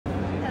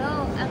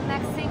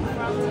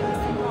from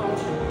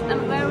TVCMALL.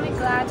 I'm very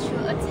glad to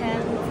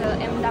attend the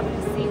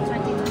MWC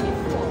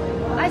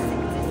 2024. I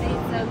think this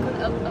is a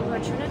good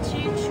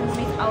opportunity to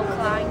meet our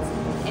clients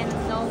and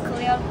know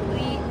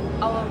clearly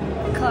our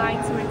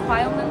clients'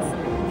 requirements.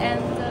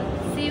 And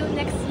see you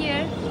next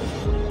year.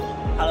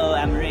 Hello,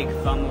 I'm Rick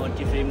from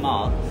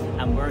TVCMALL.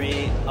 I'm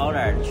very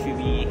honored to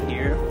be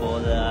here for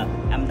the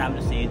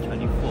MWC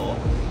 24,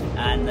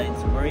 and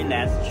it's very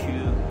nice to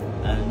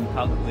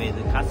talk with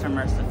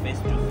customers face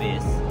to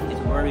face.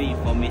 It's very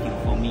informative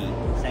for me.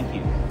 Thank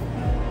you.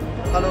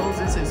 Hello,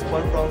 this is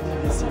Juan from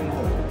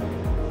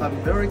TVCMALL. I'm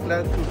very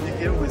glad to be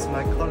here with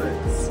my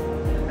colleagues.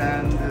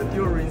 And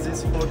during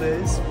these 4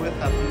 days, we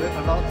have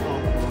met a lot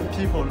of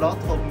people, a lot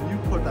of new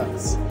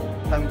products.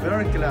 I'm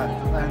very glad,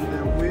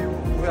 and we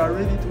are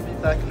ready to be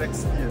back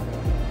next year.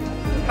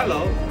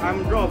 Hello,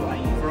 I'm Rob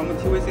from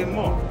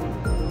TVCMALL.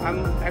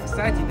 I'm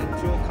excited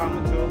to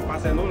come to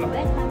Barcelona.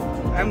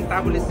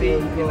 MWC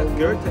is a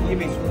great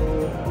event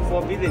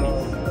for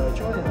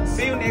business.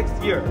 See you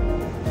next year.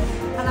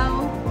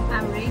 Hello,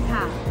 I'm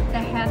Rita, the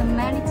head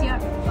manager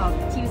of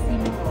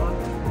TVCMALL.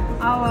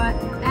 Our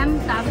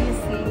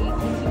MWC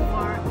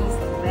 24 is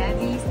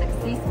very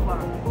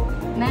successful.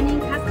 Many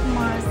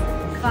customers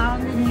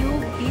found new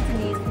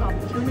business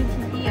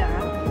opportunity here,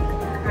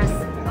 as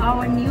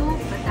our new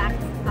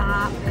products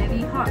are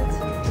very hot,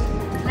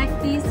 like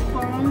this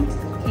phone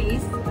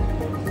case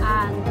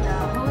and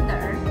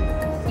holder.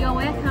 You're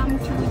welcome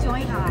to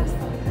join us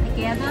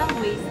together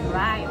with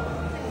Ryan.